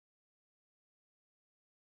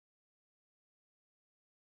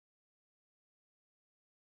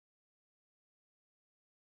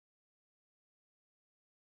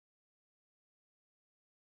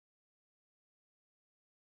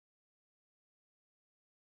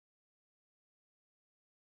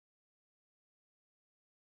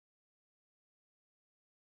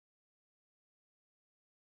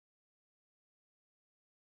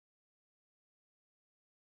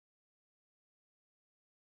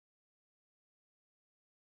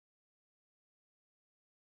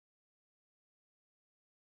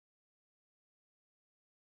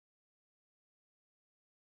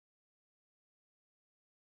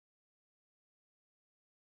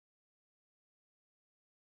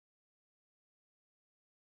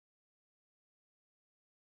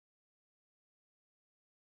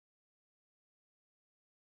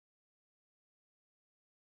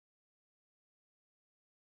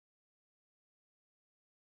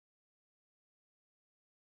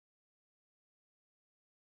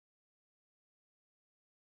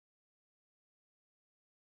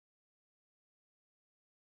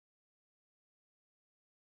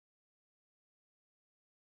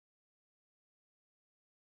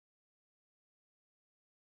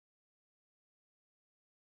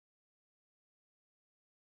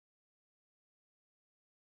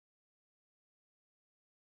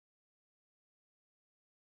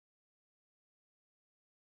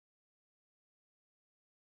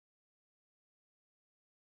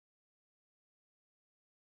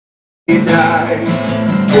died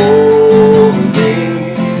for me.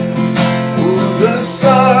 Who the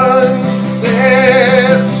sun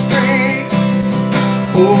sets free,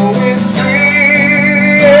 who is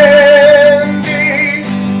free indeed.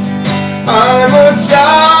 I'm a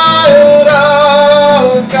child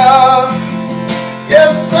of God.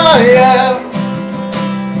 Yes, I am.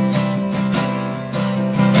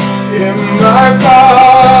 In my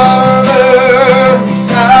Father's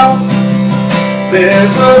house,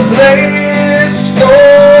 there's a place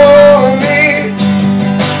for me,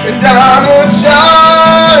 and I'm a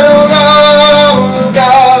child of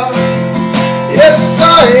God. Yes,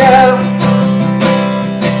 I am.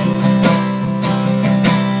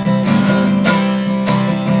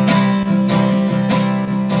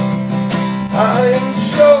 I am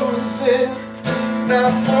chosen,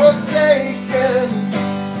 not forsaken.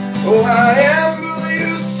 Oh, I am who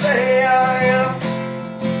you say I am.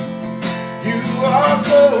 You are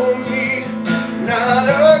for me, not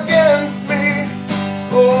against me.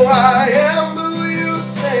 Oh, I am who you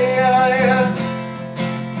say I am.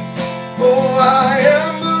 Oh, I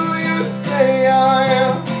am who you say I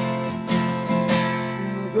am.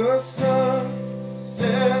 The sun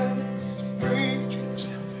sets free.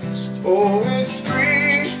 Oh, it's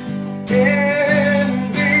free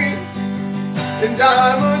indeed. And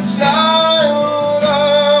I'm a child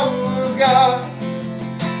of God.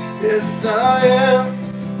 Yes, I am.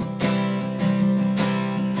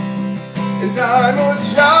 And I'm a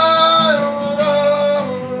child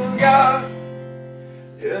of God.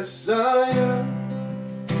 Yes, I am.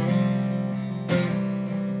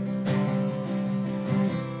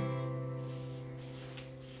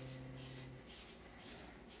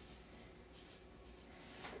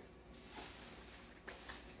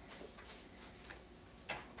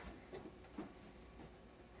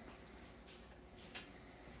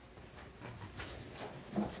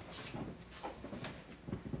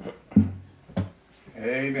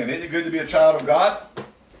 Amen. Isn't it good to be a child of God?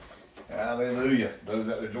 Hallelujah. Those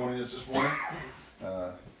that are joining us this morning.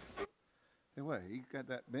 Anyway, you got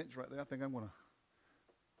that bench right there. I think I'm going to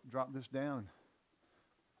drop this down.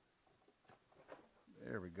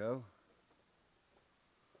 There we go.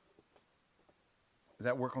 Does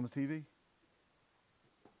that work on the TV?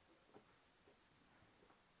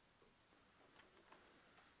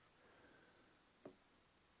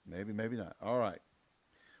 Maybe, maybe not. All right.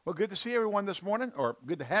 Well, good to see everyone this morning, or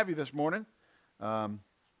good to have you this morning.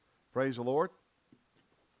 Praise the Lord.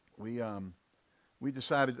 We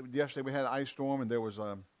decided that yesterday we had an ice storm, and there was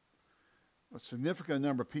a significant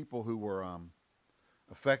number of people who were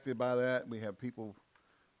affected by that. We have people.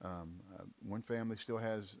 One family still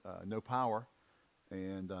has no power,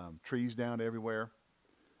 and trees down everywhere.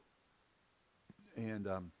 And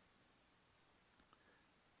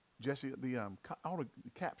Jesse, all the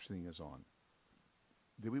captioning is on.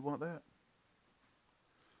 Did we want that?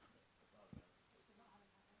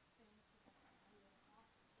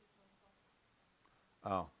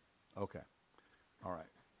 Oh, okay. All right.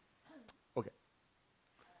 Okay.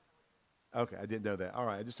 Okay, I didn't know that. All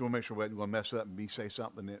right, I just want to make sure we wasn't going to mess up and me say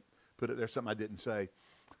something that put it there, something I didn't say.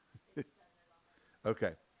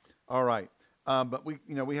 Okay. All right. But we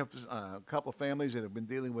have a couple of families that have been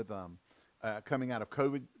dealing with coming out of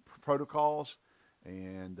COVID protocols,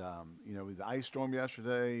 and with the ice storm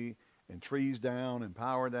yesterday and trees down and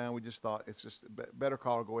power down, we just thought it's just better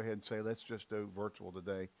call to go ahead and say let's just do virtual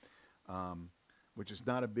today, which is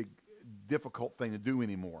not a big difficult thing to do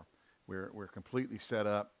anymore. We're completely set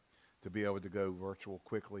up to be able to go virtual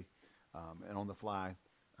quickly and on the fly.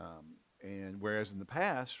 And whereas in the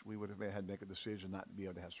past we would have had to make a decision not to be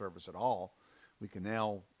able to have service at all, we can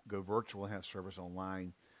now go virtual and have service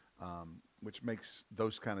online, which makes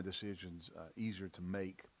those kind of decisions easier to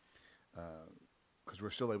make because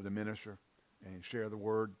we're still able to minister and share the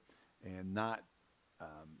word and not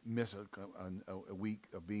miss a week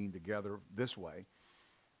of being together this way.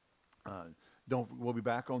 We'll be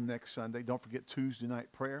back on next Sunday. Don't forget Tuesday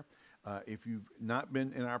night prayer. If you've not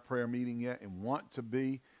been in our prayer meeting yet and want to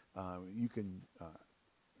be, you can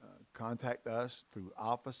contact us through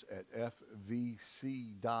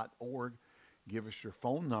office@fvc.org. Give us your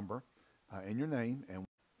phone number and your name, and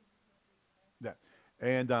that.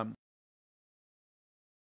 And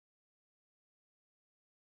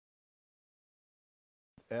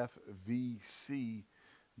fvc.org,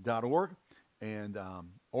 and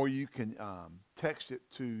or you can text it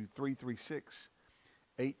to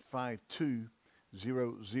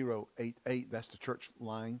 336-852-0088. That's the church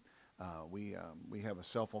line. We have a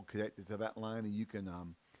cell phone connected to that line, and you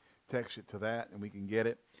can text it to that, and we can get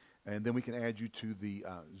it. And then we can add you to the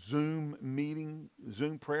Zoom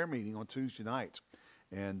prayer meeting on Tuesday nights.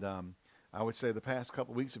 And I would say the past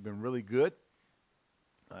couple of weeks have been really good.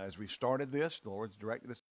 As we started this, the Lord's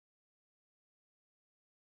directed us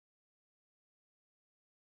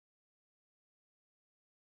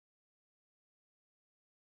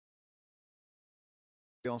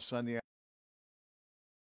on Sunday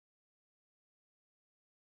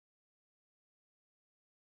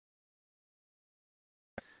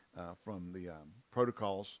from the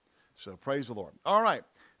protocols. So praise the Lord. All right.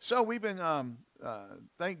 So we've been,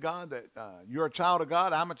 thank God that you're a child of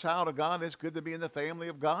God. I'm a child of God. It's good to be in the family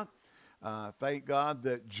of God. Thank God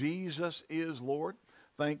that Jesus is Lord.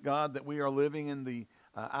 Thank God that we are living in the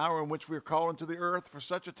hour in which we are called into the earth for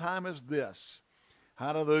such a time as this.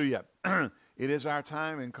 Hallelujah. It is our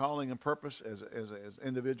time and calling and purpose as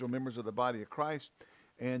individual members of the body of Christ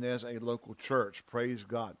and as a local church. Praise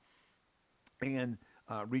God. And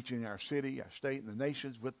reaching our city, our state, and the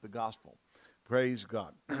nations with the gospel. Praise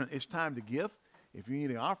God. It's time to give. If you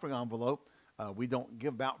need an offering envelope, we don't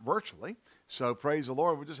give out virtually. So praise the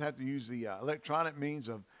Lord. We just have to use the electronic means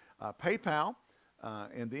of PayPal.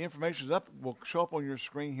 And the information is up. Will show up on your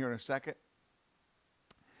screen here in a second.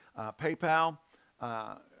 PayPal,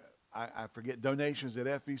 I forget, donations at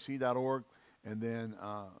fvc.org. And then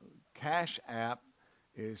Cash App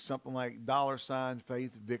is something like $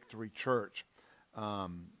 Faith Victory Church.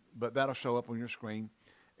 But that'll show up on your screen.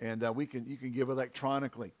 And you can give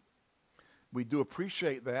electronically. We do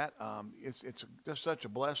appreciate that. It's just such a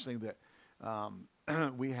blessing that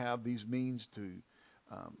we have these means to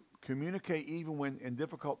communicate even when in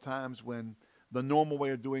difficult times when the normal way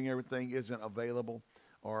of doing everything isn't available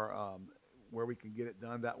or where we can get it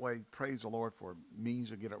done that way. Praise the Lord for means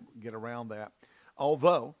to get around that.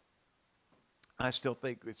 Although I still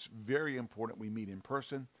think it's very important we meet in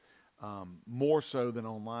person, more so than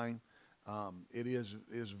online. It is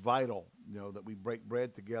vital, that we break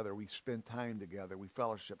bread together, we spend time together, we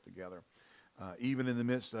fellowship together, even in the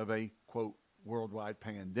midst of a quote worldwide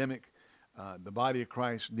pandemic. The body of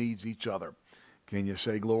Christ needs each other. Can you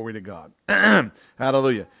say glory to God?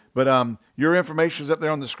 Hallelujah. But your information is up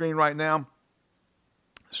there on the screen right now.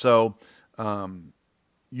 So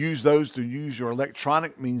use those to use your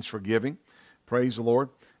electronic means for giving. Praise the Lord.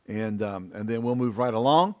 And then we'll move right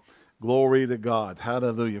along. Glory to God.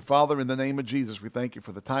 Hallelujah. Father, in the name of Jesus, we thank you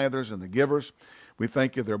for the tithers and the givers. We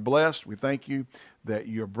thank you they're blessed. We thank you that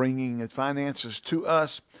you're bringing finances to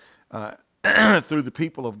us through the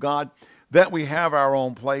people of God, that we have our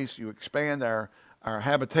own place. You expand our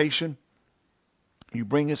habitation. You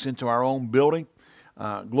bring us into our own building.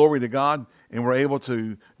 Glory to God. And we're able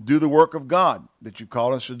to do the work of God that you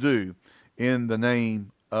called us to do in the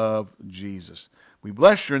name of Jesus. We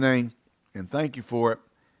bless your name and thank you for it.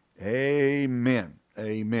 Amen.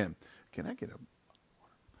 Amen. Can I get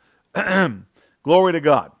a glory to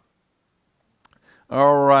God?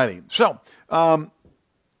 All righty. So,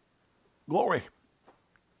 glory.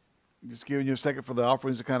 Just giving you a second for the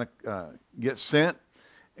offerings to kind of get sent.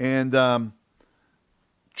 And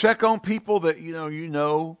check on people that you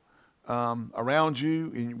know around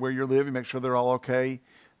you and where you're living. Make sure they're all okay.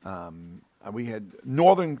 We had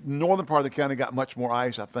northern part of the county got much more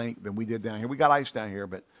ice, I think, than we did down here. We got ice down here,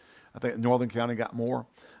 but I think northern county got more.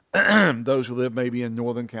 Those who live maybe in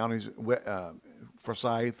northern counties,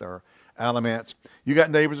 Forsyth or Alamance, you got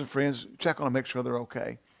neighbors and friends. Check on them, make sure they're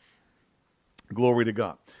okay. Glory to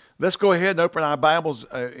God. Let's go ahead and open our Bibles,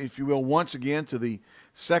 if you will, once again to the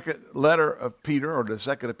second letter of Peter, or the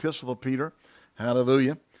second epistle of Peter.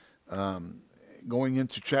 Hallelujah. Going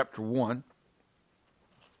into chapter 1.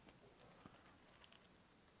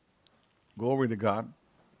 Glory to God.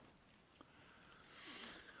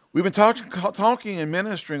 We've been talking and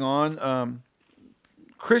ministering on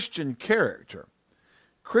Christian character.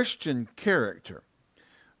 Christian character.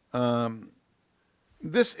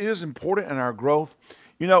 This is important in our growth.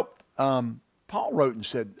 Paul wrote and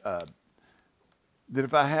said that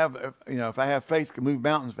if I have faith can move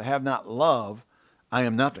mountains, but have not love, I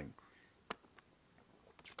am nothing.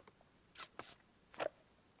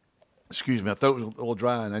 Excuse me, my throat was a little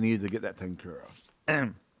dry and I needed to get that taken care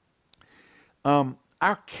of.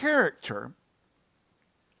 Our character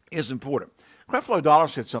is important. Creflo Dollar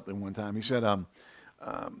said something one time. He said,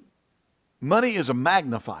 money is a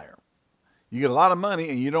magnifier. You get a lot of money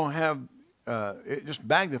and you don't have, it just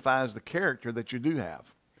magnifies the character that you do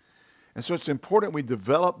have. And so it's important we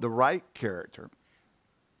develop the right character.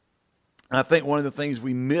 And I think one of the things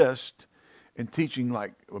we missed in teaching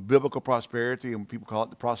like biblical prosperity, and people call it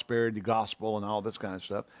the prosperity gospel and all this kind of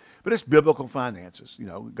stuff, but it's biblical finances.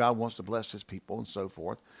 God wants to bless his people and so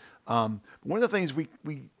forth. One of the things we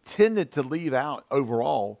tended to leave out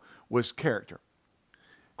overall was character.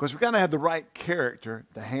 Of Because we've got to have the right character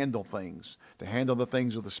to handle things, to handle the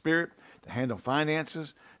things of the Spirit, to handle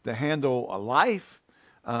finances, to handle a life,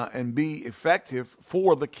 and be effective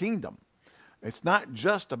for the kingdom. It's not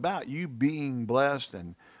just about you being blessed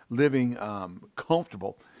and living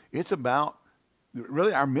comfortable. It's about,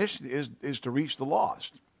 really, our mission is to reach the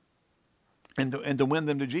lost and to win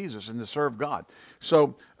them to Jesus and to serve God.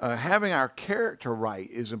 So having our character right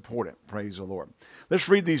is important. Praise the Lord. Let's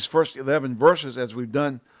read these first 11 verses as we've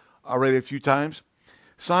done already a few times.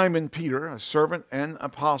 Simon Peter, a servant and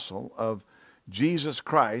apostle of Jesus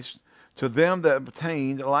Christ, to them that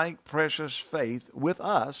obtained like precious faith with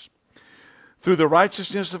us through the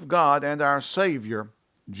righteousness of God and our Savior,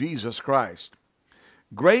 Jesus Christ.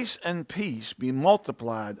 Grace and peace be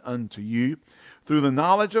multiplied unto you through the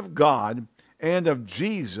knowledge of God and of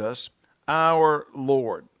Jesus our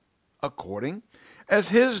Lord, according as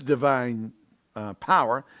his divine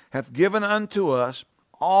power hath given unto us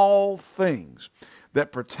all things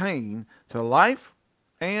that pertain to life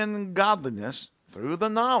and godliness through the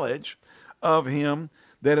knowledge of him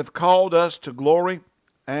that hath called us to glory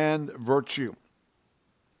and virtue,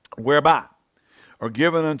 whereby are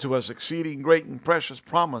given unto us exceeding great and precious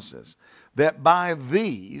promises, that by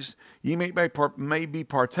these ye may be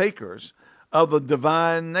partakers of the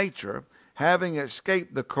divine nature, having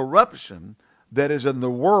escaped the corruption that is in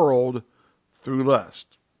the world through lust.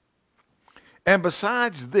 And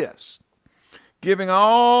besides this, giving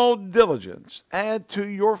all diligence, add to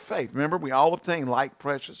your faith. Remember, we all obtain like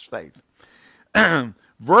precious faith.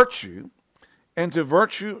 Virtue, and to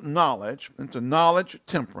virtue knowledge, and to knowledge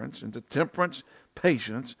temperance, and to temperance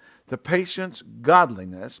patience, to patience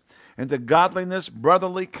godliness, and to godliness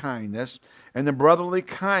brotherly kindness, and to brotherly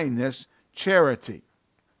kindness charity.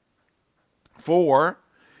 For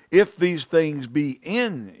if these things be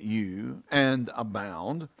in you and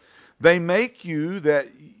abound, they make you that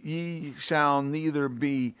ye shall neither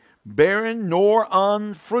be barren nor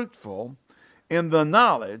unfruitful in the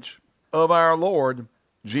knowledge of our Lord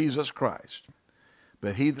Jesus Christ.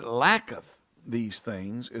 But he that lacketh these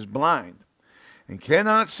things is blind, and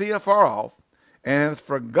cannot see afar off, and hath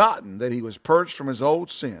forgotten that he was purged from his old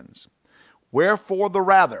sins. Wherefore the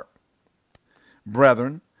rather,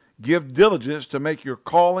 brethren, give diligence to make your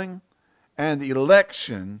calling and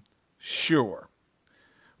election sure.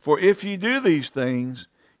 For if ye do these things,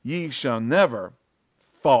 ye shall never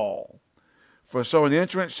fall. For so an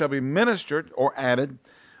entrance shall be ministered or added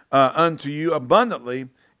unto you abundantly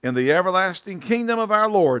in the everlasting kingdom of our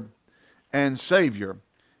Lord and Savior,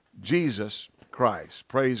 Jesus Christ.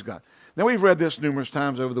 Praise God. Now, we've read this numerous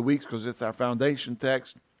times over the weeks because it's our foundation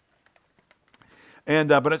text. And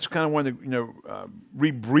but it's kind of one to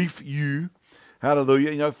rebrief you.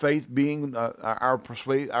 Hallelujah. Faith being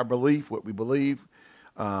our belief, what we believe.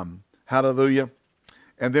 Hallelujah.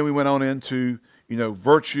 And then we went on into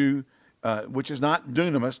virtue, which is not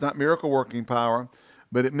dunamis, not miracle working power,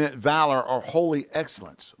 but it meant valor or holy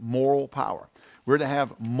excellence, moral power. We're to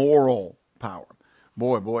have moral power.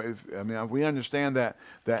 Boy, if we understand that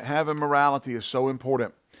having morality is so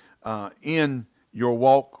important in your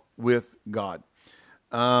walk with God.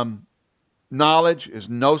 Knowledge is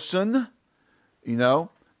gnosin,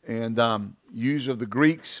 and use of the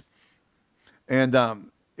Greeks. And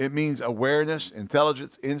it means awareness,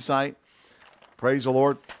 intelligence, insight. Praise the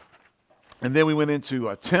Lord. And then we went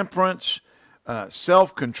into temperance,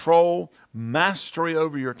 self-control, mastery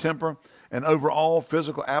over your temper and over all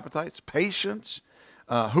physical appetites, patience,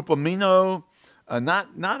 hupomino,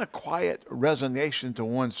 not a quiet resignation to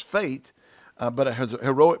one's fate, but a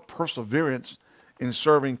heroic perseverance in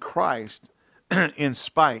serving Christ in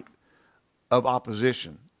spite of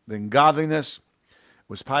opposition. Then godliness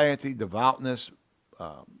was piety, devoutness,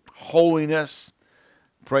 holiness,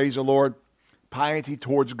 praise the Lord, piety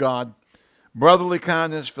towards God, brotherly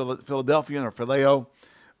kindness, Philadelphian or phileo,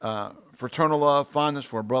 fraternal love, fondness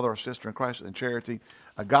for a brother or sister in Christ, and charity,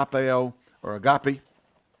 agapeo or agape,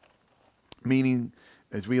 meaning,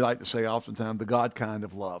 as we like to say oftentimes, the God kind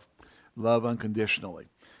of love unconditionally.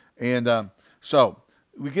 And so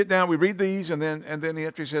we get down, we read these, and then the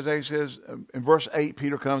entry says, in verse 8,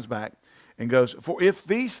 Peter comes back and goes, for if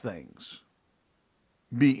these things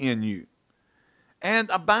be in you and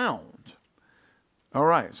abound. All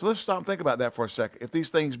right, so let's stop and think about that for a second. If these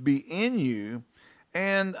things be in you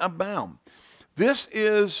and abound. This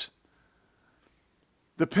is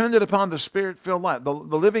dependent upon the Spirit-filled life, the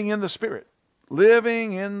living in the Spirit.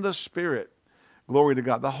 Living in the Spirit. Glory to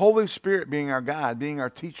God. The Holy Spirit being our guide, being our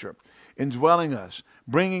teacher, indwelling us,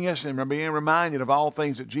 bringing us and being reminded of all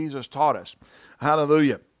things that Jesus taught us.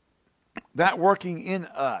 Hallelujah. That working in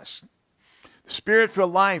us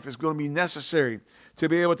Spirit-filled life is going to be necessary to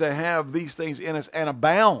be able to have these things in us and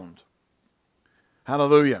abound.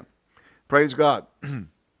 Hallelujah. Praise God.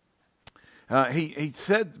 He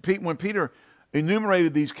said, when Peter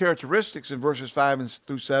enumerated these characteristics in verses 5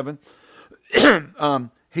 through 7,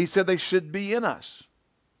 he said they should be in us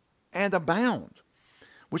and abound,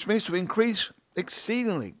 which means to increase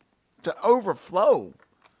exceedingly, to overflow.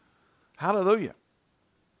 Hallelujah.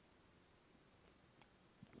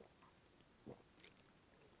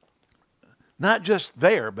 Not just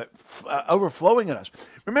there, but overflowing in us.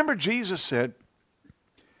 Remember, Jesus said,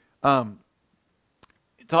 he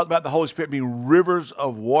talked about the Holy Spirit being rivers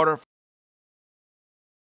of water.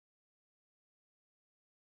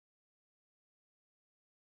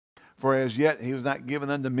 For as yet he was not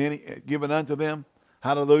given unto many, given unto them.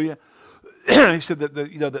 Hallelujah. He said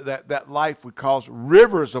that that life would cause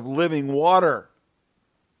rivers of living water.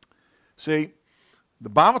 See, the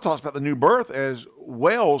Bible talks about the new birth as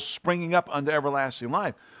wells springing up unto everlasting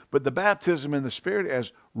life, but the baptism in the Spirit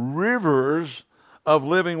as rivers of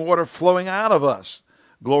living water flowing out of us.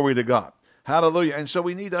 Glory to God. Hallelujah. And so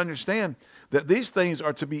we need to understand that these things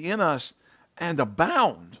are to be in us and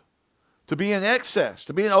abound, to be in excess,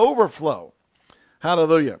 to be in overflow.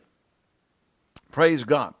 Hallelujah. Praise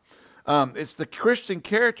God. It's the Christian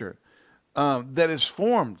character that is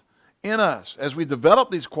formed in us as we develop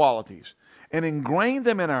these qualities and ingrain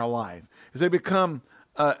them in our life, as they become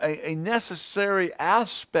a necessary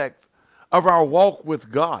aspect of our walk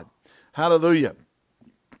with God. Hallelujah.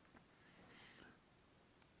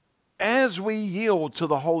 As we yield to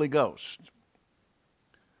the Holy Ghost.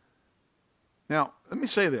 Now, let me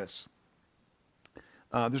say this.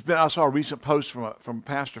 I saw a recent post from a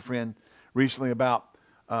pastor friend recently about,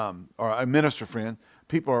 or a minister friend.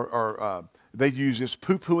 People they use this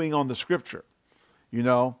poo-pooing on the Scripture,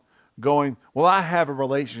 going, well, I have a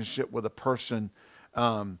relationship with a person.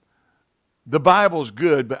 The Bible's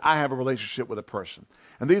good, but I have a relationship with a person.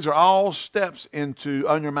 And these are all steps into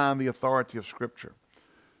undermine the authority of Scripture.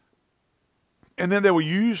 And then they will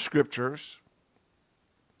use Scriptures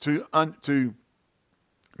to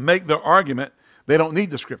make their argument they don't need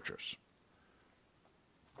the Scriptures.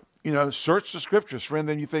 Search the Scriptures, friend,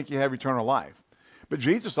 then you think you have eternal life. But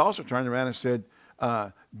Jesus also turned around and said,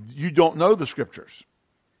 you don't know the Scriptures.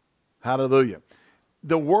 Hallelujah.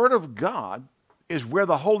 The Word of God is where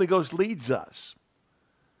the Holy Ghost leads us.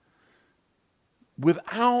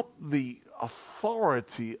 Without the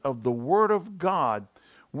authority of the Word of God,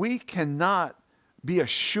 we cannot be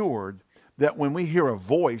assured that when we hear a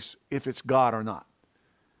voice, if it's God or not.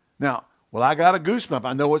 Now, well, I got a goosebump.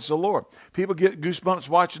 I know it's the Lord. People get goosebumps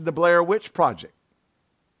watching the Blair Witch Project.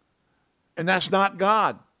 And that's not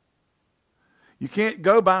God. You can't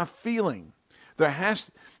go by feeling. There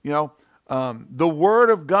has, the Word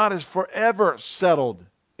of God is forever settled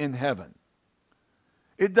in heaven.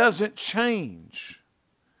 It doesn't change.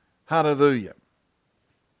 Hallelujah.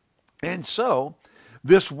 And so,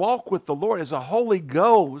 this walk with the Lord as a Holy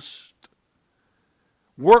Ghost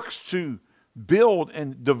works to build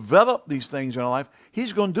and develop these things in our life.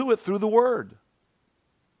 He's going to do it through the Word.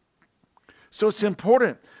 So it's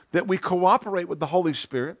important that we cooperate with the Holy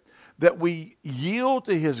Spirit, that we yield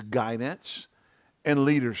to His guidance and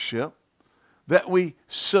leadership, that we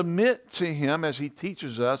submit to Him as He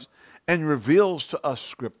teaches us and reveals to us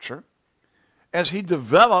Scripture, as He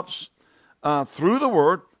develops through the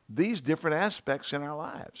Word these different aspects in our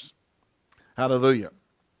lives. Hallelujah.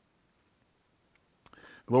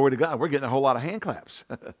 Glory to God. We're getting a whole lot of hand claps.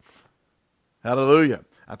 Hallelujah.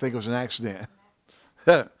 I think it was an accident.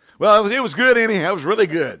 Well, it was good anyhow. It was really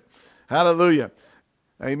good. Hallelujah.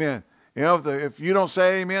 Amen. If you don't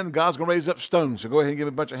say amen, God's going to raise up stones. So go ahead and give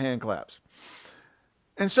a bunch of hand claps.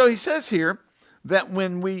 And so he says here that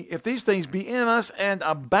if these things be in us and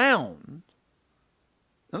abound,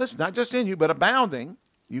 now listen, not just in you, but abounding,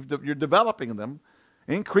 you're developing them,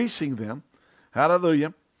 increasing them.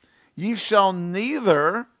 Hallelujah. Ye shall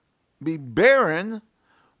neither be barren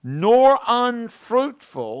nor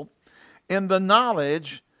unfruitful in the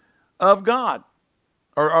knowledge of God,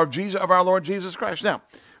 or of our Lord Jesus Christ. Now,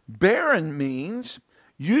 barren means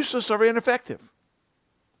useless or ineffective.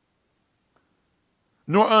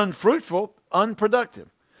 Nor unfruitful, unproductive.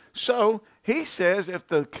 So, he says if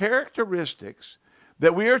the characteristics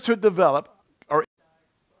that we are to develop are...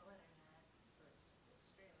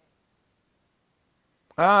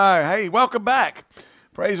 Hey, welcome back.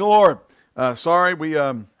 Praise the Lord. Sorry,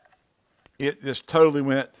 it just totally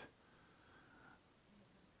went...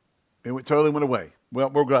 It totally went away. Well,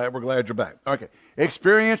 we're glad you're back. Okay.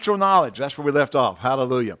 Experiential knowledge. That's where we left off.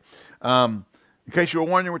 Hallelujah. In case you were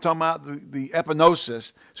wondering, we're talking about the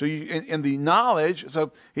epinosis. So in the knowledge,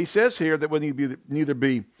 so he says here that we need to neither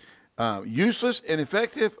be useless,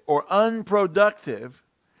 ineffective, or unproductive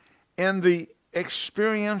in the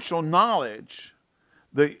experiential knowledge,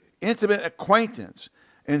 the intimate acquaintance,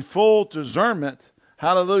 and full discernment,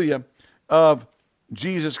 hallelujah, of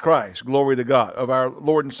Jesus Christ. Glory to God, of our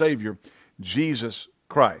Lord and Savior, Jesus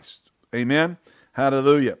Christ. Amen.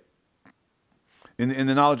 Hallelujah. In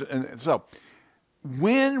the knowledge, and so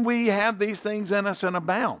when we have these things in us and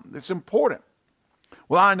abound, it's important.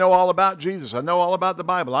 Well, I know all about Jesus. I know all about the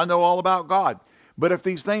Bible. I know all about God. But if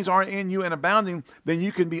these things aren't in you and abounding, then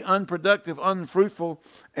you can be unproductive, unfruitful,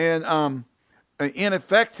 and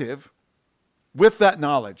ineffective with that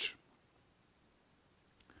knowledge.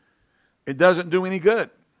 It doesn't do any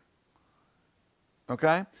good.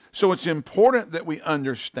 Okay? So it's important that we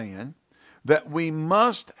understand that we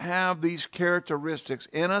must have these characteristics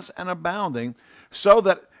in us and abounding, so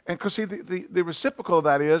that, and because see, the reciprocal of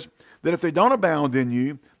that is that if they don't abound in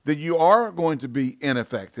you, then you are going to be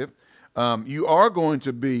ineffective, you are going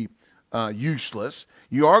to be useless,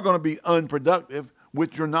 you are going to be unproductive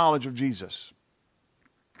with your knowledge of Jesus.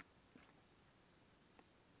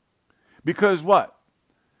 Because what?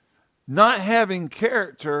 Not having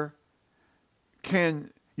character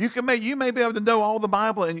you may be able to know all the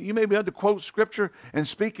Bible, and you may be able to quote scripture and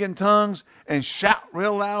speak in tongues and shout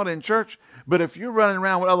real loud in church, but if you're running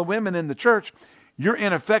around with other women in the church, you're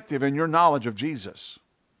ineffective in your knowledge of Jesus.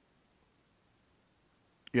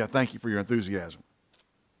 Yeah, thank you for your enthusiasm.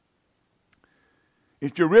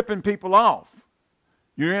 If you're ripping people off,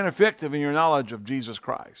 you're ineffective in your knowledge of Jesus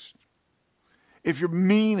Christ. If you're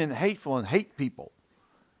mean and hateful and hate people,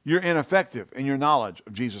 you're ineffective in your knowledge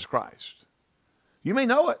of Jesus Christ. You may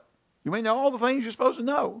know it. You may know all the things you're supposed to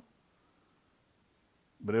know.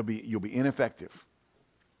 But you'll be ineffective,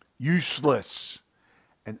 useless,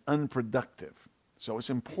 and unproductive. So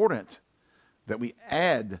it's important that we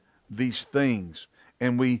add these things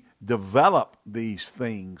and we develop these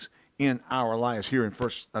things in our lives here in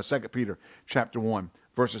 2 Peter chapter 1,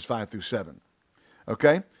 verses 5 through 7.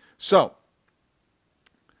 Okay? So,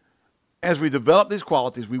 as we develop these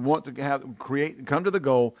qualities, we want to come to the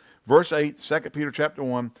goal. Verse 8, 2 Peter chapter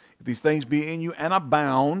 1, if these things be in you and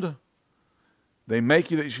abound, they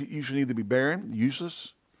make you that you should neither be barren,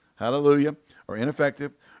 useless, hallelujah, or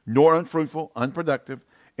ineffective, nor unfruitful, unproductive,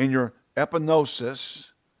 in your epinosis,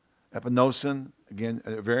 again,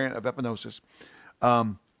 a variant of epinosis,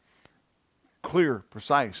 clear,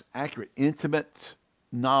 precise, accurate, intimate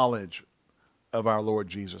knowledge of our Lord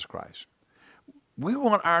Jesus Christ. We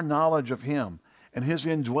want our knowledge of him and his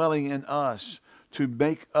indwelling in us to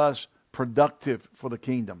make us productive for the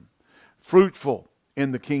kingdom, fruitful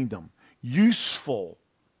in the kingdom, useful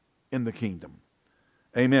in the kingdom.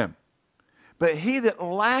 Amen. But he that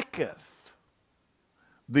lacketh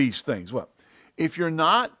these things, what? If you're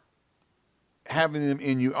not having them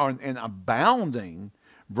in you and abounding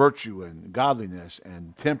virtue and godliness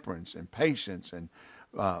and temperance and patience and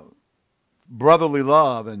brotherly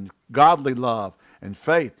love and godly love and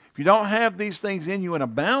faith, if you don't have these things in you and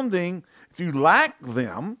abounding, if you lack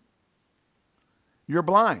them, you're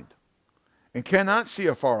blind and cannot see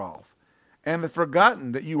afar off, and have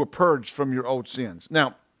forgotten that you were purged from your old sins.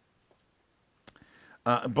 Now,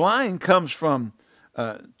 blind comes from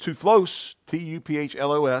tuphlos,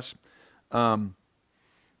 T-U-P-H-L-O-S,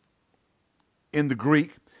 in the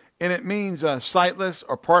Greek, and it means sightless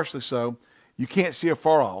or partially so. You can't see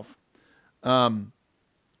afar off.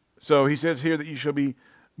 So he says here that you shall be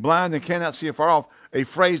blind and cannot see afar off, a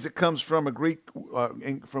phrase that comes from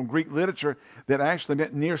from Greek literature that actually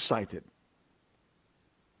meant nearsighted.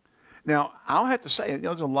 Now, I'll have to say,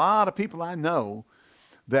 there's a lot of people I know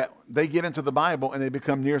that they get into the Bible and they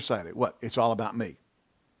become nearsighted. What? It's all about me.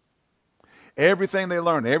 Everything they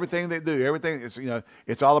learn, everything they do, everything is,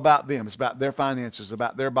 it's all about them. It's about their finances, it's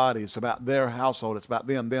about their body, it's about their household, it's about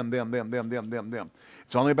them.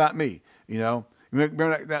 It's only about me,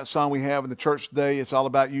 Remember that song we have in the church today, It's All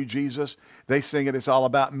About You, Jesus? They sing it, It's All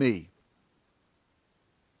About Me.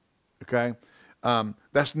 Okay?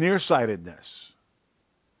 That's nearsightedness.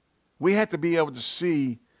 We have to be able to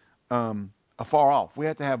see afar off. We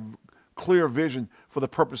have to have clear vision for the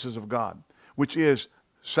purposes of God, which is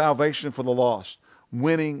salvation for the lost,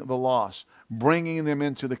 winning the lost, bringing them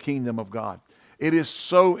into the kingdom of God. It is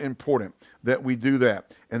so important that we do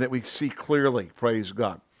that and that we see clearly, praise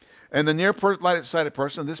God. And the near-sighted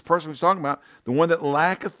person, this person we're talking about, the one that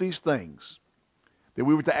lacketh these things, that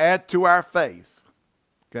we were to add to our faith,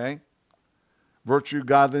 okay? Virtue,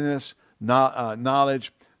 godliness,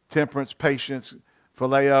 knowledge, temperance, patience,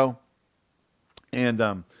 phileo,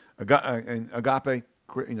 and and agape,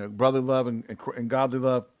 brotherly love and godly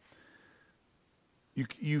love,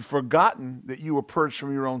 you've forgotten that you were purged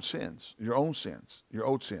from your own sins, your old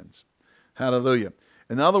sins. Hallelujah.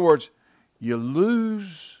 In other words, you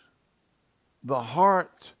lose the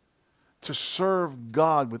heart to serve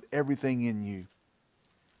God with everything in you,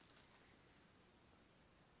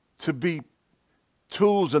 to be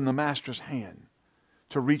tools in the Master's hand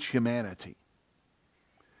to reach humanity.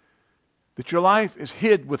 That your life is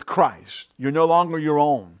hid with Christ. You're no longer your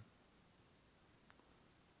own.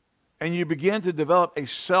 And you begin to develop a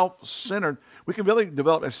self-centered, we can really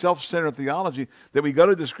develop a self-centered theology that we go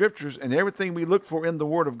to the Scriptures and everything we look for in the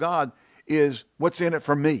Word of God is what's in it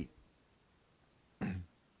for me.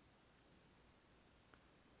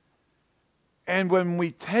 And when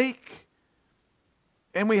we take,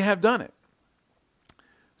 and we have done it,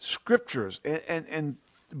 Scriptures and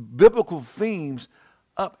biblical themes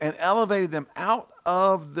up and elevated them out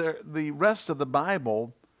of the rest of the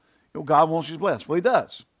Bible, God wants you blessed. Well, He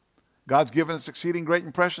does. God's given us exceeding great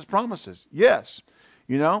and precious promises. Yes.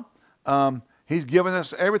 He's given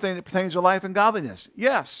us everything that pertains to life and godliness.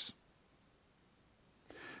 Yes.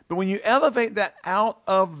 But when you elevate that out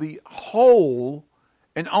of the whole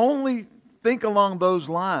and only think along those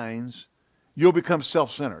lines, you'll become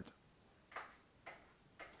self-centered.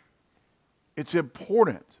 It's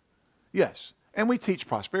important. Yes. And we teach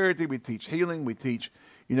prosperity, we teach healing, we teach,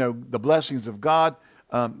 the blessings of God.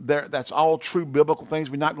 That's all true biblical things.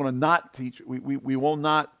 We're not going to not teach. We will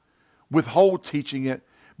not withhold teaching it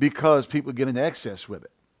because people get into excess with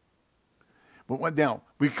it. But now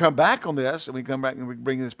we come back on this, and we come back and we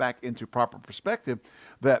bring this back into proper perspective,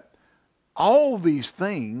 that all these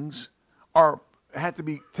things have to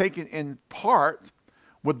be taken in part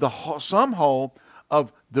with the sum whole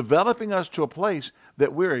of developing us to a place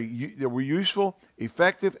that we're useful,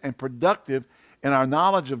 effective, and productive in our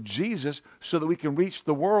knowledge of Jesus, so that we can reach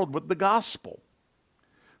the world with the gospel,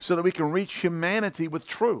 so that we can reach humanity with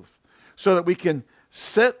truth, so that we can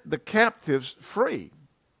set the captives free.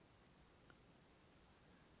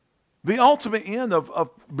 The ultimate end of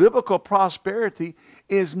biblical prosperity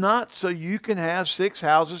is not so you can have 6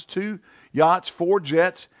 houses, 2 yachts, 4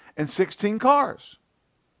 jets, and 16 cars.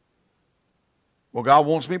 Well, God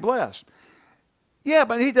wants me blessed. Yeah,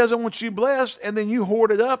 but He doesn't want you blessed, and then you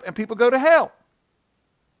hoard it up and people go to hell.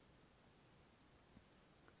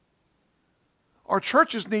 Our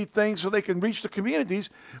churches need things so they can reach the communities,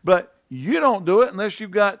 but you don't do it unless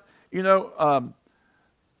you've got,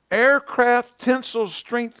 aircraft tensile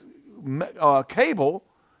strength cable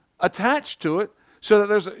attached to it, so that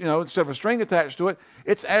there's, instead of a string attached to it,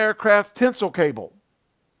 it's aircraft tensile cable,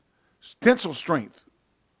 tensile strength.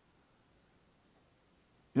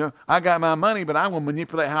 I got my money, but I'm going to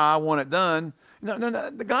manipulate how I want it done.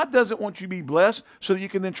 No. God doesn't want you to be blessed so that you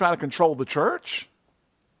can then try to control the church.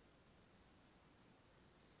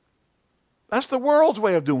 That's the world's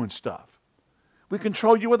way of doing stuff. We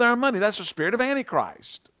control you with our money. That's the spirit of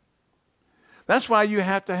Antichrist. That's why you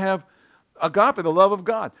have to have agape, the love of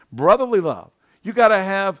God, brotherly love. You got to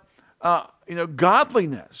have,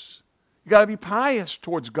 godliness. You got to be pious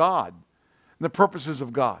towards God and the purposes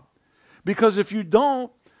of God. Because if you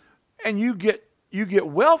don't, and you get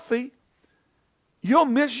wealthy, you'll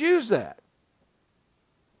misuse that.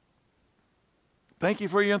 Thank you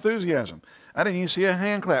for your enthusiasm. I didn't even see a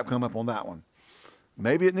hand clap come up on that one.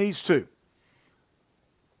 Maybe it needs to.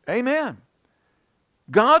 Amen.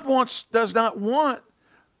 God does not want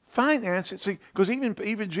finance. See, because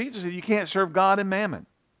even Jesus said you can't serve God and mammon.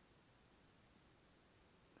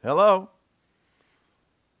 Hello.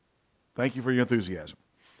 Thank you for your enthusiasm.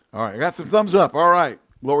 All right, I got some thumbs up. All right,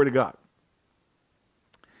 glory to God.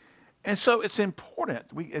 And so it's important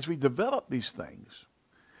as we develop these things,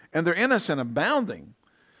 and they're in us and abounding,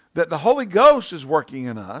 that the Holy Ghost is working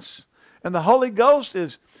in us, and the Holy Ghost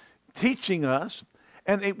is teaching us,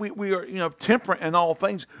 and we are temperate in all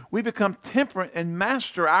things. We become temperate and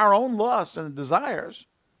master our own lusts and desires.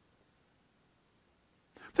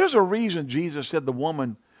 There's a reason Jesus said the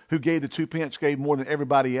woman who gave the 2 pence gave more than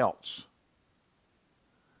everybody else.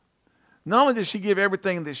 Not only did she give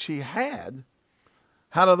everything that she had,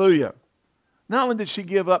 hallelujah, not only did she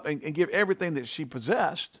give up and give everything that she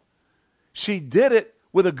possessed, she did it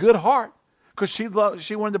with a good heart because she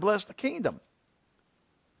wanted to bless the kingdom.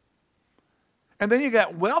 And then you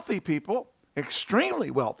got wealthy people,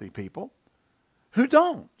 extremely wealthy people, who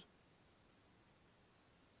don't.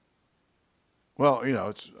 Well,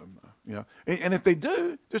 and if they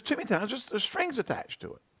do, there's too many times there's strings attached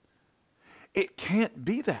to it. It can't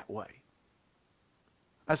be that way.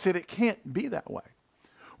 I said it can't be that way.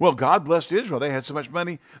 Well, God blessed Israel. They had so much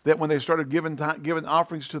money that when they started giving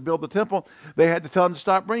offerings to build the temple, they had to tell them to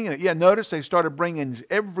stop bringing it. Yeah, notice they started bringing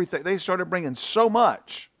everything. They started bringing so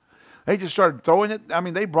much. They just started throwing it. I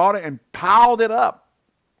mean, they brought it and piled it up.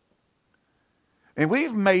 And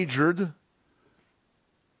we've majored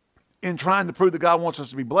in trying to prove that God wants us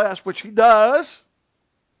to be blessed, which he does,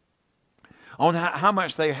 on how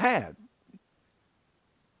much they had,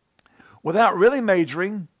 without really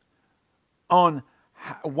majoring on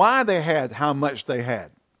why they had how much they had.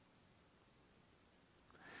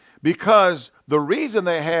 Because the reason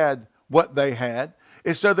they had what they had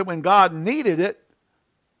is so that when God needed it,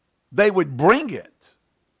 they would bring it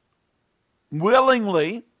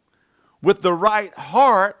willingly with the right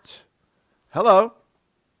heart. Hello.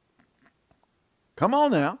 Come on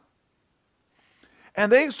now.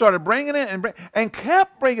 And they started bringing it and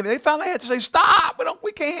kept bringing it. They finally had to say, stop.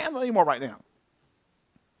 We can't handle it anymore right now.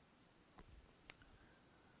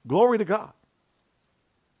 Glory to God.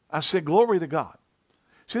 I said, glory to God.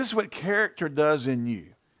 See, this is what character does in you.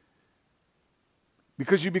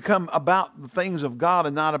 Because you become about the things of God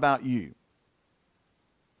and not about you.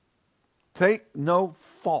 Take no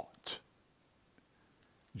fault,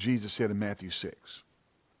 Jesus said in Matthew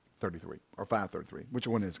 6:33 or 5:33. Which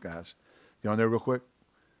one is, guys? You on there real quick?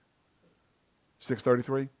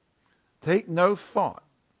 6:33. Take no thought.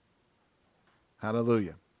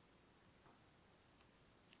 Hallelujah.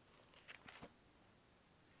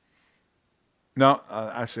 No,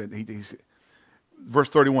 I said, he said, verse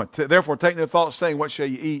 31. Therefore, take no thought, saying, what shall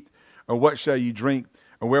you eat, or what shall you drink,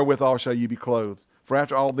 or wherewithal shall you be clothed? For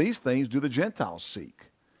after all these things do the Gentiles seek.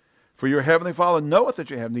 For your heavenly Father knoweth that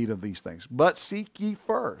you have need of these things. But seek ye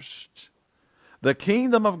first the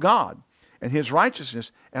kingdom of God and his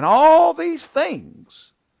righteousness, and all these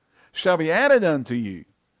things shall be added unto you.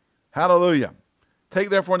 Hallelujah. Take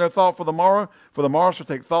therefore no thought for the morrow shall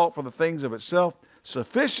take thought for the things of itself.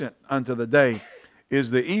 Sufficient unto the day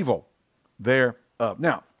is the evil thereof.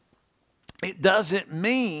 Now, it doesn't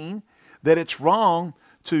mean that it's wrong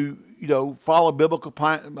to, follow biblical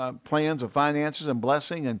plans of finances and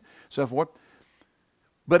blessing and so forth.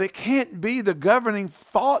 But it can't be the governing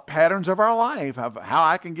thought patterns of our life, of how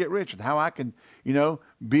I can get rich and how I can,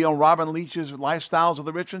 be on Robin Leach's Lifestyles of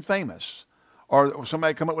the Rich and Famous. Or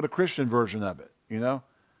somebody come up with a Christian version of it,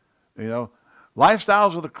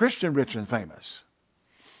 Lifestyles of the Christian Rich and Famous.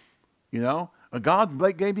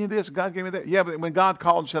 God gave me this, God gave me that. Yeah, but when God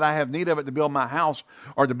called and said, I have need of it to build my house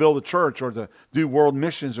or to build a church or to do world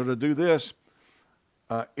missions or to do this,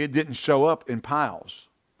 it didn't show up in piles.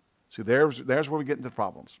 See, there's where we get into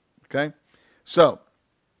problems. Okay? So,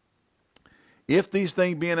 if these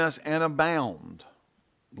things be in us and abound,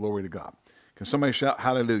 glory to God. Can somebody shout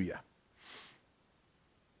hallelujah?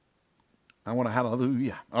 I want a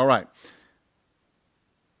hallelujah. All right.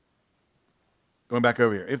 Going back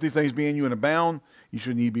over here. If these things be in you and abound, you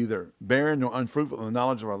should need be either barren nor unfruitful in the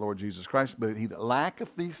knowledge of our Lord Jesus Christ. But he that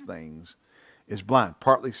lacketh these things is blind,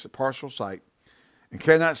 partial sight, and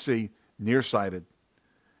cannot see, nearsighted,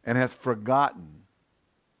 and hath forgotten.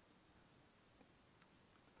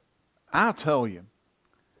 I'll tell you,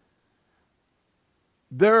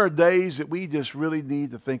 there are days that we just really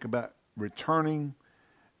need to think about returning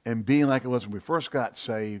and being like it was when we first got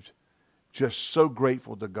saved. Just so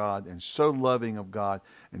grateful to God and so loving of God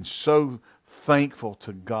and so thankful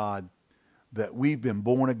to God that we've been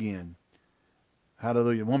born again.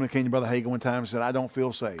 Hallelujah. A woman came to Brother Hagin one time and said, I don't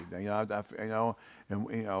feel saved.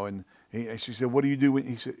 She said, what do you do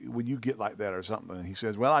when you get like that or something? And he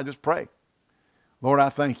says, well, I just pray. Lord, I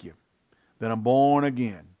thank you that I'm born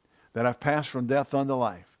again, that I've passed from death unto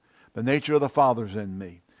life. The nature of the Father's in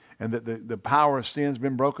me, and that the power of sin's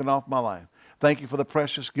been broken off my life. Thank you for the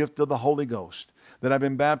precious gift of the Holy Ghost, that I've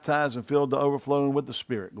been baptized and filled to overflowing with the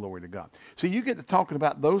Spirit. Glory to God. See, you get to talking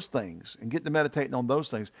about those things and get to meditating on those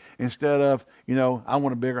things instead of, I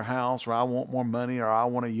want a bigger house, or I want more money, or I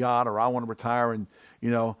want a yacht, or I want to retire and,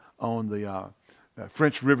 on the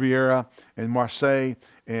French Riviera in Marseille,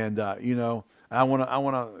 and, I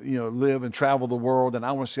want to, live and travel the world, and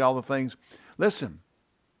I want to see all the things. Listen,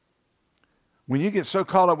 when you get so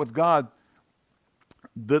caught up with God,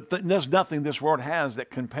 there's nothing this world has that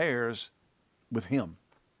compares with him.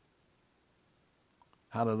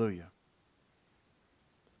 Hallelujah.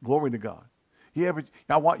 Glory to God. You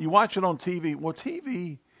watch it on TV. Well,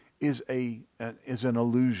 TV is an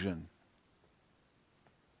illusion.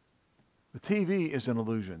 The TV is an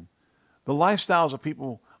illusion. The lifestyles of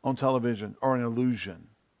people on television are an illusion.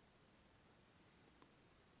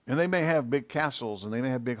 And they may have big castles, and they may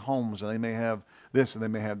have big homes, and they may have this, and they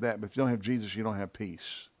may have that. But if you don't have Jesus, you don't have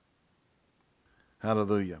peace.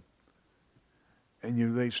 Hallelujah.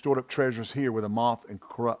 And they stored up treasures here where the moth and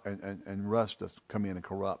corrupt and rust does come in and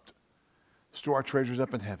corrupt. Store our treasures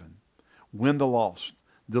up in heaven. Win the lost.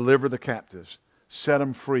 Deliver the captives. Set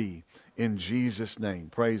them free in Jesus' name.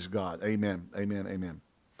 Praise God. Amen. Amen. Amen.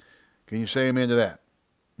 Can you say amen to that?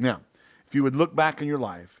 Now, if you would look back in your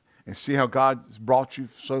life and see how God has brought you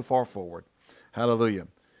so far forward, hallelujah,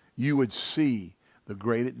 you would see the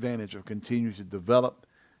great advantage of continuing to develop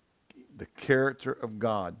the character of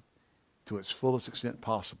God to its fullest extent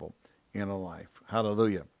possible in a life.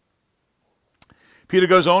 Hallelujah. Peter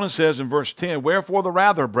goes on and says in verse 10, wherefore the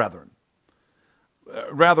rather, brethren.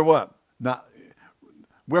 Rather what? Not,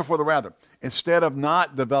 wherefore the rather. Instead of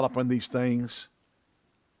not developing these things,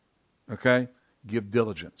 okay, give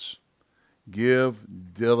diligence. Give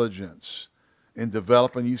diligence in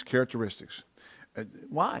developing these characteristics.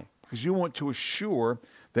 Why? Because you want to assure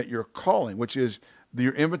that your calling, which is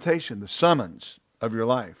your invitation, the summons of your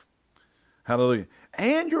life, hallelujah,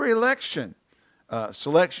 and your election,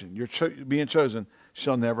 selection, your being chosen,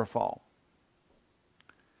 shall never fall.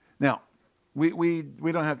 Now, we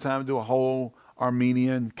don't have time to do a whole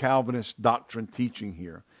Arminian Calvinist doctrine teaching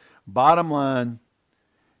here. Bottom line,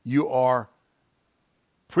 you are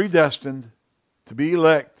predestined to be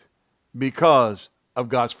elect because of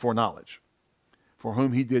God's foreknowledge. For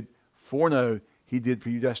whom he did foreknow, he did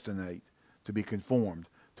predestinate to be conformed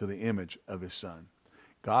to the image of his Son.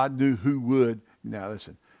 God knew who would. Now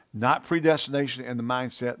listen, not predestination in the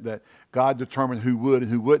mindset that God determined who would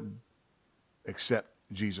and who wouldn't accept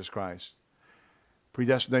Jesus Christ.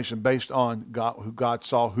 Predestination based on God, who God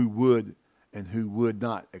saw who would and who would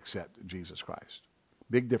not accept Jesus Christ.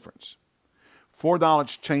 Big difference.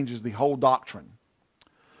 Foreknowledge changes the whole doctrine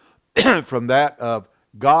from that of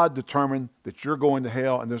God determined that you're going to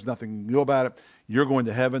hell and there's nothing you can do about it. You're going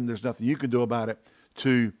to heaven, there's nothing you can do about it,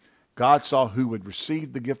 to God saw who would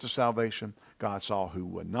receive the gift of salvation. God saw who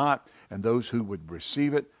would not. And those who would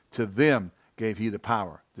receive it, to them gave he the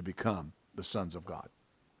power to become the sons of God.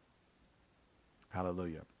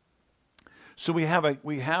 Hallelujah. So we have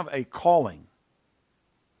a calling.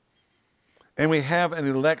 And we have an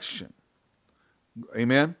election.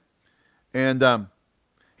 Amen? And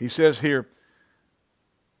he says here,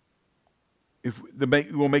 we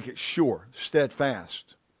will make it sure,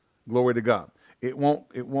 steadfast. Glory to God. They won't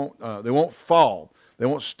fall. They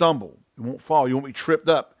won't stumble. They won't fall. You won't be tripped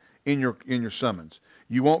up in your summons.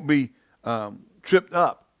 You won't be tripped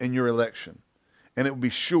up in your election. And it will be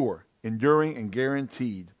sure, enduring, and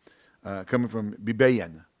guaranteed, coming from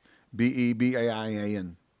Bebain,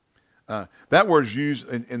 B-E-B-A-I-N. That word is used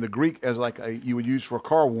in the Greek as you would use for a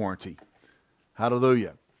car warranty.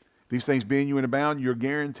 Hallelujah. These things being you and abound, you're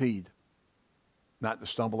guaranteed not to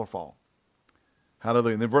stumble or fall.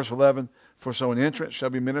 Hallelujah. And then verse 11, for so an entrance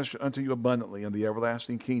shall be ministered unto you abundantly in the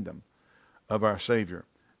everlasting kingdom of our Savior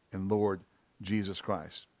and Lord Jesus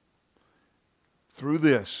Christ. Through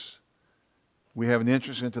this, we have an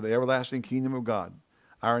entrance into the everlasting kingdom of God,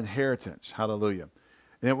 our inheritance. Hallelujah.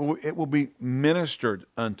 And it will be ministered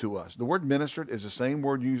unto us. The word ministered is the same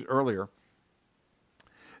word used earlier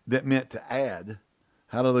that meant to add.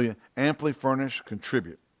 Hallelujah. Amply furnish,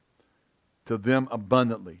 contribute to them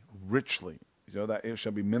abundantly, richly. You know, that it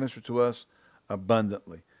shall be ministered to us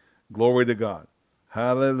abundantly. Glory to God.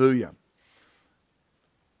 Hallelujah.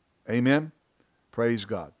 Amen. Praise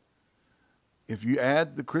God. If you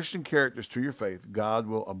add the Christian characters to your faith, God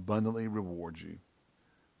will abundantly reward you.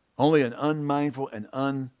 Only an unmindful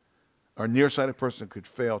and or nearsighted person could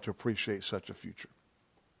fail to appreciate such a future.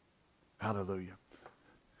 Hallelujah.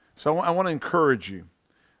 So I want to encourage you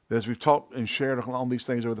that as we've talked and shared on these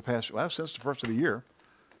things over the past, since the first of the year,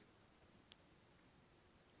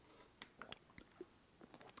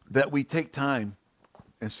 that we take time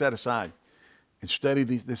and set aside and study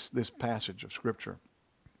this passage of Scripture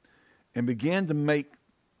and begin to make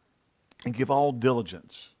and give all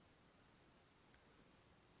diligence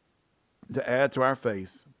to add to our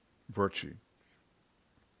faith virtue,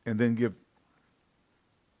 and then give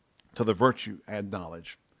to the virtue add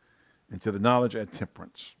knowledge, and to the knowledge add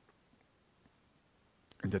temperance,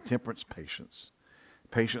 and to temperance patience,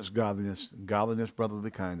 patience godliness, and godliness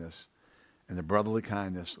brotherly kindness, and the brotherly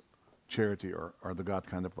kindness charity, or the God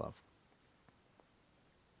kind of love.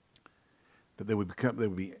 That they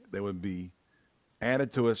would be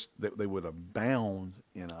added to us, that they would abound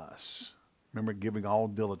in us. Remember, giving all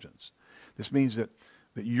diligence. This means that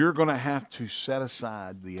you're going to have to set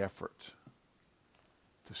aside the effort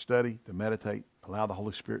to study, to meditate, allow the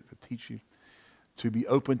Holy Spirit to teach you, to be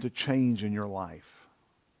open to change in your life.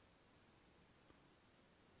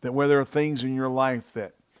 That where there are things in your life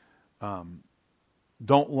that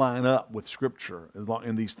don't line up with Scripture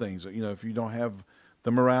in these things. You know, if you don't have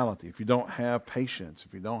the morality, if you don't have patience,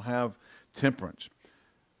 if you don't have temperance,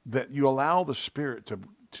 that you allow the Spirit to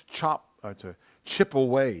chip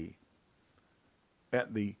away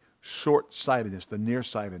at the short-sightedness, the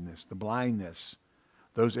nearsightedness, the blindness,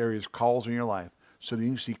 those areas calls in your life, so that you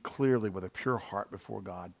can see clearly with a pure heart before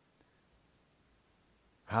God.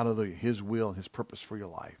 Hallelujah. His will and His purpose for your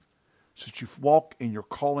life. So that you walk in your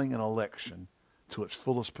calling and election to its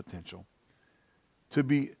fullest potential. To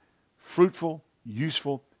be fruitful,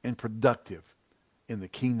 useful, and productive in the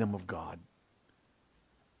kingdom of God.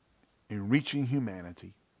 In reaching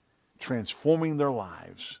humanity, transforming their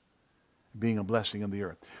lives, being a blessing in the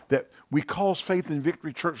earth. That we cause Faith and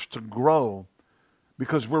Victory Church to grow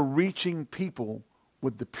because we're reaching people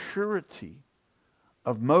with the purity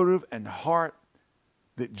of motive and heart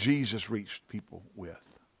that Jesus reached people with.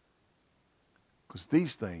 Because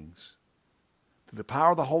these things, through the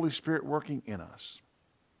power of the Holy Spirit working in us,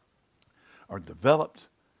 are developed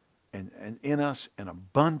and in us in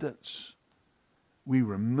abundance. We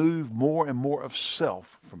remove more and more of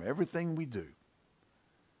self from everything we do.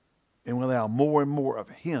 And we allow more and more of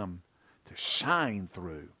Him to shine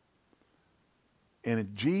through.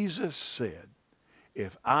 And Jesus said,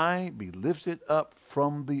 if I be lifted up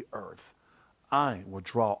from the earth, I will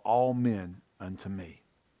draw all men unto me.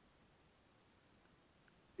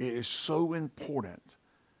 It is so important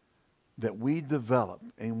that we develop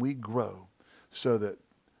and we grow so that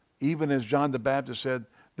even as John the Baptist said,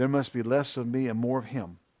 there must be less of me and more of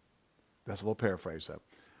Him. That's a little paraphrase though.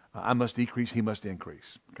 I must decrease, He must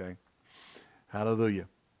increase. Okay? Hallelujah.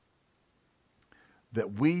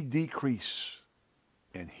 That we decrease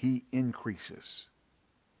and He increases.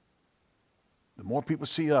 The more people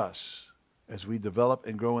see us as we develop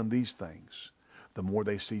and grow in these things, the more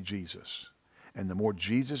they see Jesus. And the more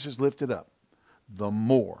Jesus is lifted up, the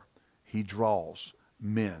more He draws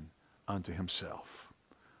men unto Himself.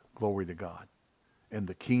 Glory to God. And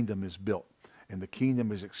the kingdom is built. And the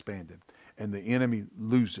kingdom is expanded. And the enemy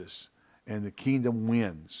loses. And the kingdom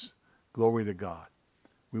wins. Glory to God.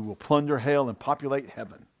 We will plunder hell and populate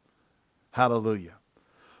heaven. Hallelujah.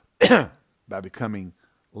 By becoming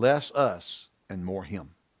less us and more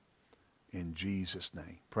Him. In Jesus'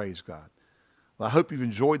 name. Praise God. Well, I hope you've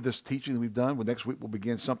enjoyed this teaching that we've done. Well, next week we'll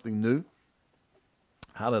begin something new.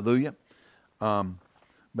 Hallelujah. But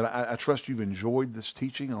I trust you've enjoyed this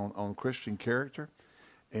teaching on Christian character.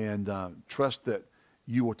 And trust that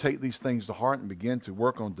you will take these things to heart and begin to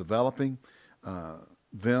work on developing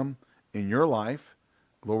them in your life.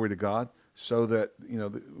 Glory to God. So that, you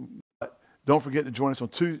know, don't forget to join us on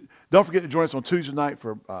Tuesday night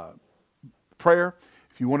for prayer.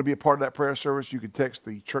 If you want to be a part of that prayer service, you can text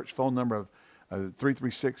the church phone number of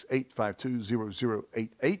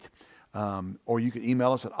 336-852-0088. Or you can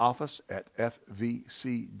email us at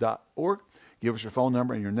office@fvc.org. Give us your phone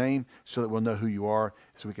number and your name so that we'll know who you are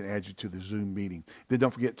so we can add you to the Zoom meeting. Then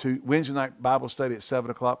don't forget to Wednesday night Bible study at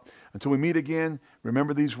 7 o'clock. Until we meet again,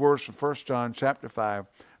 remember these words from 1 John chapter 5,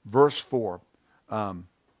 verse 4.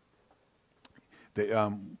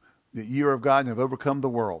 The year of God and have overcome the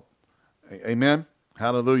world. Amen.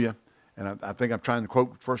 Hallelujah. And I think I'm trying to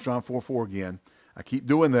quote 1 John 4:4 again. I keep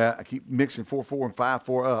doing that. I keep mixing 4:4 and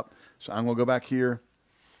 5:4 up. So I'm going to go back here.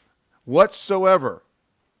 Whosoever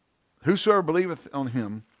believeth on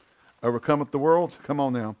Him overcometh the world. Come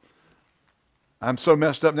on now. I'm so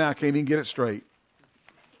messed up now I can't even get it straight.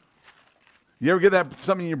 You ever get that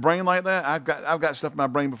something in your brain like that? I've got stuff in my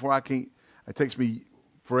brain before it takes me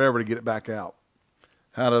forever to get it back out.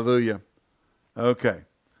 Hallelujah. Okay.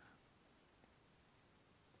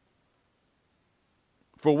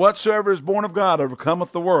 For whatsoever is born of God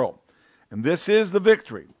overcometh the world. And this is the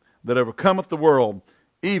victory that overcometh the world,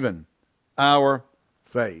 even our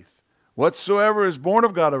faith. Whatsoever is born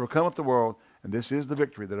of God overcometh the world. And this is the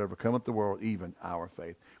victory that overcometh the world, even our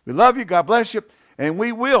faith. We love you. God bless you. And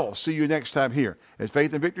we will see you next time here at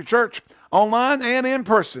Faith and Victory Church, online and in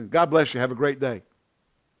person. God bless you. Have a great day.